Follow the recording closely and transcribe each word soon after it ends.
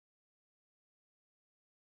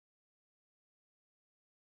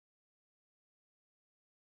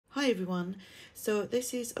Hi everyone, so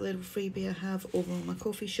this is a little freebie I have over on my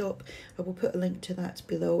coffee shop. I will put a link to that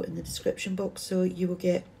below in the description box, so you will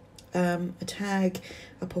get a tag,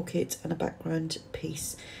 a pocket and a background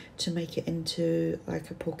piece to make it into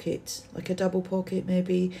like a pocket, like a double pocket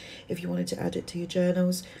maybe, if you wanted to add it to your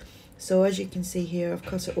journals. So as you can see here, I've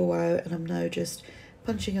cut it all out and I'm now just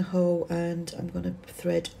punching a hole and I'm going to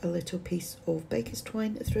thread a little piece of baker's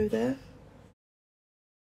twine through there.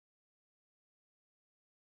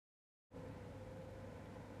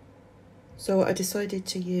 So I decided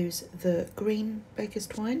to use the green baker's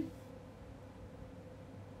twine.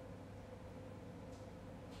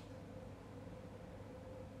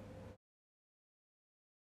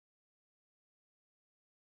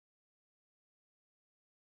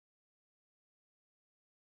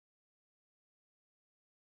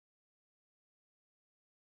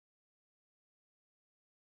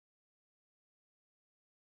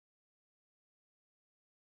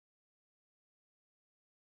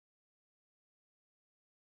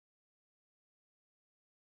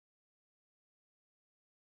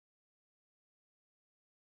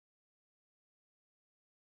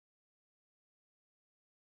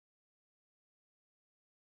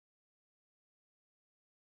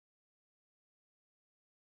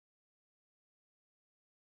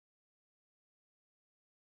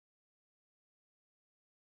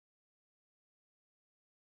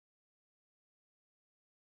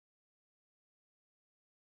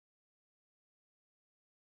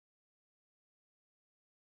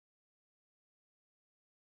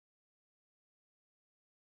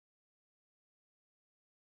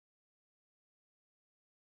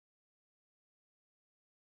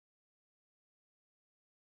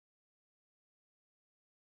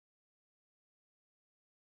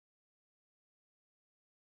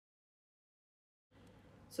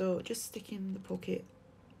 So just sticking the pocket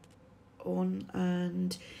on,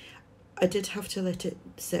 and I did have to let it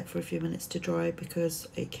set for a few minutes to dry because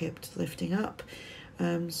it kept lifting up.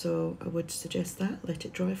 So I would suggest that, let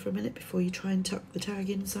it dry for a minute before you try and tuck the tag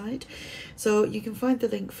inside. So you can find the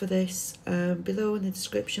link for this below in the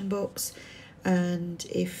description box, and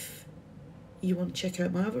if you want to check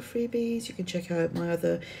out my other freebies, you can check out my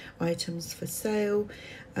other items for sale.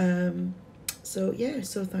 So yeah,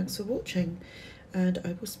 so thanks for watching and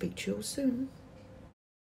I will speak to you all soon.